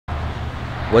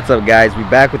What's up, guys? We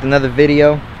back with another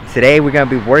video. Today we're gonna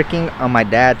be working on my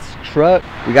dad's truck.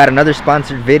 We got another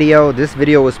sponsored video. This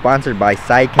video was sponsored by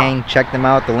Siecane. Check them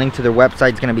out. The link to their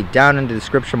website is gonna be down in the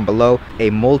description below.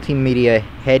 A multimedia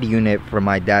head unit for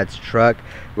my dad's truck.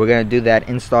 We're gonna do that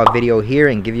install video here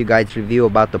and give you guys a review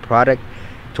about the product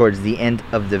towards the end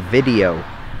of the video.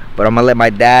 But I'm gonna let my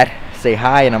dad say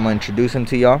hi and I'm gonna introduce him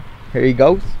to y'all. Here he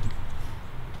goes.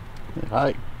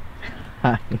 Hi.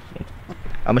 Hi.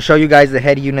 I'm gonna show you guys the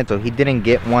head unit. So he didn't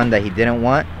get one that he didn't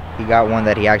want. He got one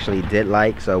that he actually did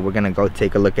like. So we're gonna go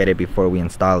take a look at it before we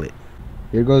install it.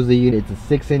 Here goes the unit. It's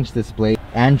a 6-inch display,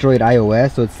 Android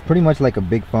iOS, so it's pretty much like a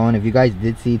big phone. If you guys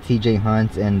did see TJ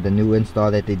Hunt's and the new install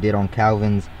that they did on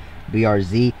Calvin's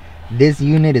BRZ, this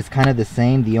unit is kind of the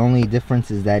same. The only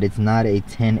difference is that it's not a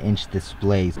 10-inch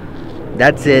display.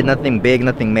 That's it, nothing big,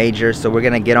 nothing major. So we're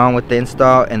gonna get on with the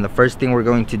install, and the first thing we're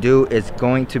going to do is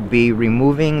going to be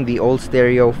removing the old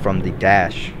stereo from the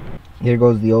dash. Here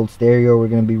goes the old stereo we're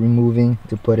gonna be removing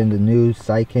to put in the new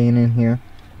Siecane in here.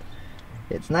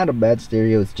 It's not a bad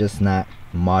stereo, it's just not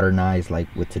modernized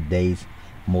like with today's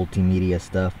multimedia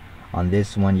stuff. On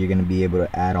this one you're gonna be able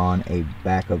to add on a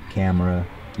backup camera.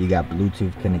 You got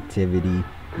Bluetooth connectivity,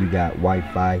 you got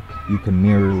Wi-Fi, you can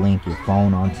mirror link your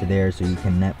phone onto there so you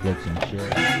can Netflix and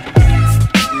shit.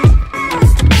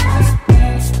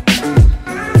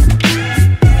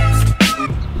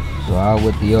 So out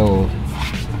with the old.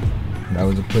 That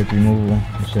was a quick removal.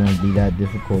 It shouldn't be that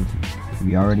difficult.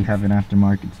 We already have an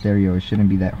aftermarket stereo. It shouldn't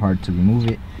be that hard to remove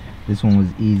it. This one was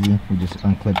easy. We just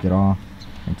unclipped it all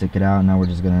and took it out. Now we're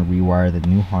just gonna rewire the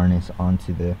new harness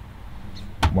onto the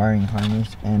wiring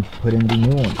harness and put in the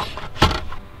new one.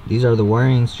 These are the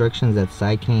wiring instructions that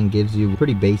Siecane gives you.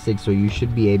 Pretty basic, so you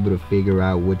should be able to figure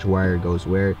out which wire goes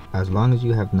where. As long as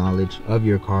you have knowledge of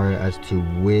your car as to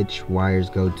which wires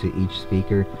go to each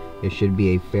speaker, it should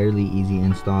be a fairly easy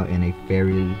install and a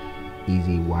fairly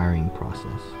easy wiring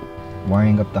process.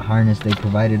 Wiring up the harness, they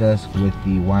provided us with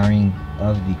the wiring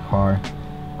of the car,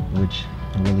 which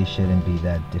really shouldn't be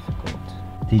that difficult.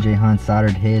 TJ Hunt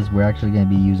soldered his. We're actually going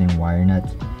to be using wire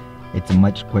nuts. It's a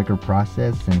much quicker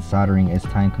process since soldering is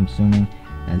time consuming.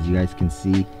 As you guys can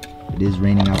see, it is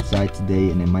raining outside today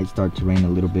and it might start to rain a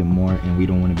little bit more, and we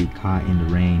don't want to be caught in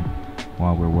the rain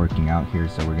while we're working out here,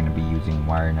 so we're going to be using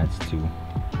wire nuts to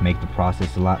make the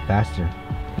process a lot faster.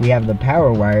 We have the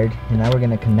power wired, and now we're going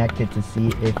to connect it to see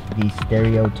if the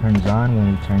stereo turns on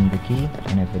when we turn the key,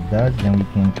 and if it does, then we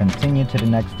can continue to the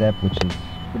next step, which is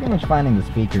pretty much finding the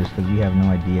speakers, because we have no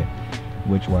idea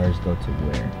which wires go to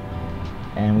where.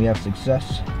 And we have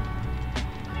success.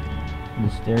 The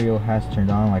stereo has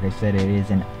turned on. Like I said, it is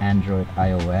an Android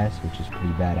iOS, which is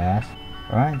pretty badass.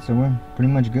 Alright, so we're pretty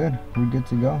much good. We're good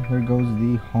to go. There goes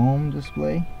the home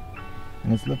display,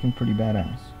 and it's looking pretty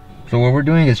badass. So what we're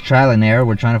doing is trial and error.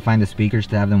 We're trying to find the speakers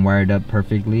to have them wired up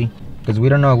perfectly, because we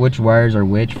don't know which wires are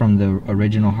which from the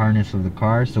original harness of the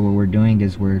car. So what we're doing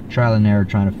is we're trial and error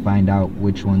trying to find out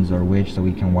which ones are which so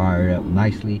we can wire it up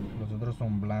nicely. Los otros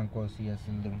son blancos y es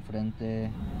el de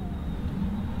enfrente.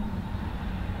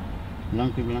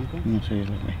 Blanco y blanco? No sé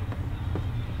lo que.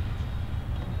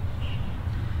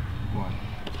 What?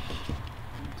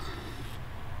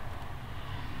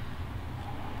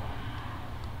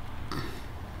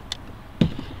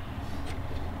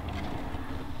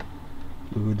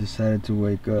 Who decided to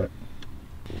wake up?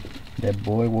 That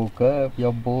boy woke up.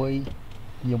 Your boy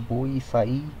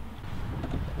Saeed.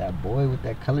 That boy with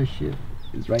that color shift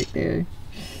is right there.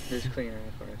 It's cleaner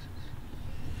for us.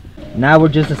 Now we're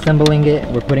just assembling it.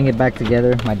 We're putting it back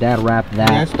together. My dad wrapped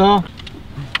that.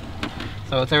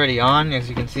 So it's already on, as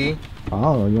you can see.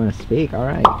 Oh, you want to speak? All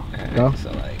right. Go.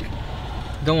 So like,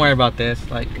 don't worry about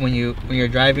this. Like when you're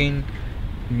driving,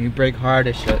 when you brake hard,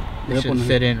 it should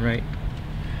sit in right.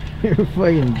 You're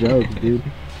fucking jokes, dude.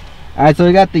 Alright, so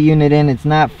we got the unit in. It's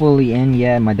not fully in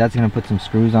yet. My dad's gonna put some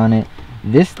screws on it.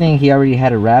 This thing, he already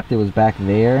had it wrapped. It was back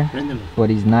there,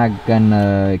 but he's not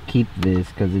gonna keep this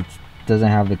because it doesn't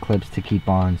have the clips to keep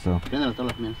on. So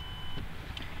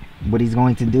what he's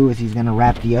going to do is he's gonna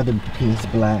wrap the other piece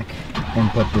black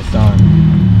and put this on.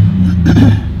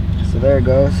 So there it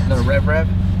goes. Little rev.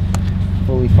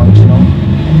 Fully functional.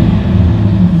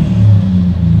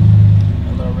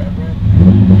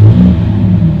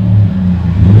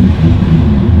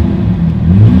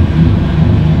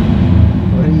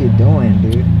 What are you doing,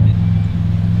 dude?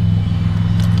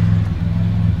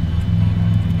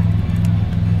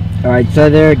 Alright, so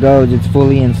there it goes. It's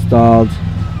fully installed.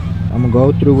 I'm gonna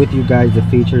go through with you guys the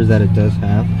features that it does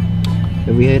have.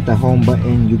 If we hit the home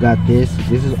button, you got this.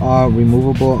 This is all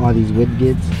removable, all these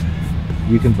widgets.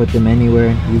 You can put them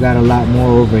anywhere. You got a lot more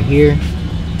over here.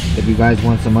 If you guys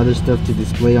want some other stuff to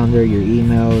display on there, your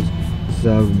emails,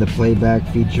 so the playback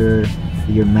feature,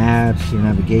 your maps, your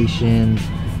navigation.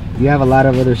 You have a lot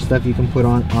of other stuff you can put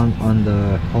on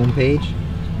the home page,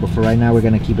 but for right now we're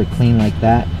gonna keep it clean like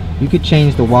that. You could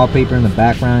change the wallpaper in the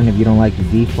background if you don't like the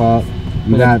default.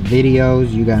 You got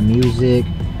videos, you got music.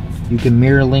 You can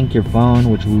mirror link your phone,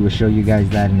 which we will show you guys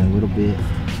that in a little bit.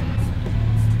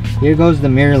 Here goes the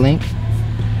mirror link.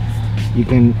 You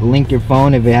can link your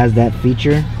phone if it has that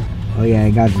feature. Oh yeah,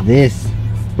 it got this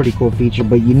pretty cool feature,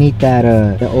 but you need that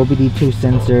the OBD2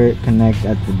 sensor connect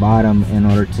at the bottom in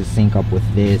order to sync up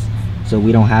with this. So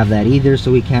we don't have that either,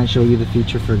 so we can't show you the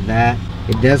feature for that.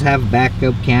 It does have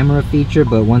backup camera feature,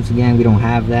 but once again we don't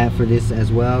have that for this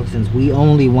as well, since we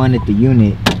only wanted the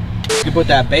unit. You put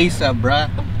that bass up, bruh.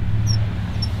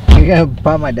 I gotta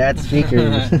pop my dad's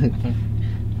speakers.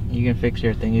 You can fix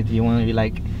your thing if you want to be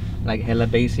like hella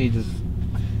bassy. Just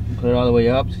put it all the way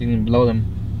up so you can blow them,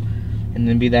 and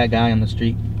then be that guy on the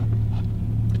street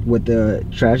with the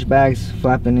trash bags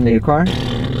flapping in your car.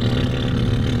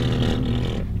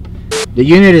 The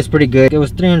unit is pretty good. It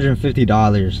was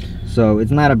 $350, so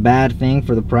it's not a bad thing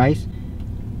for the price.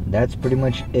 That's pretty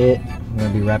much it. I'm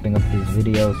gonna be wrapping up this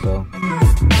video, so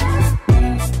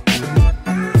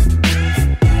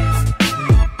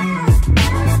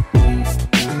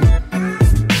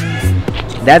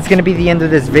that's gonna be the end of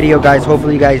this video, guys.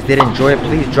 Hopefully you guys did enjoy it.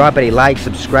 Please drop it a like,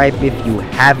 subscribe if you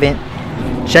haven't.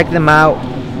 Check them out.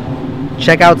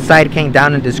 Check out Siecane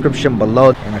down in the description below,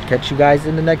 and I'll catch you guys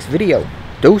in the next video.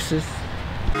 Deuces.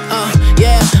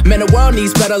 Yeah, man, the world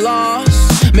needs better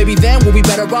laws. Maybe then we'll be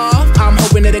better off. I'm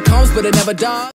hoping that it comes, but it never does.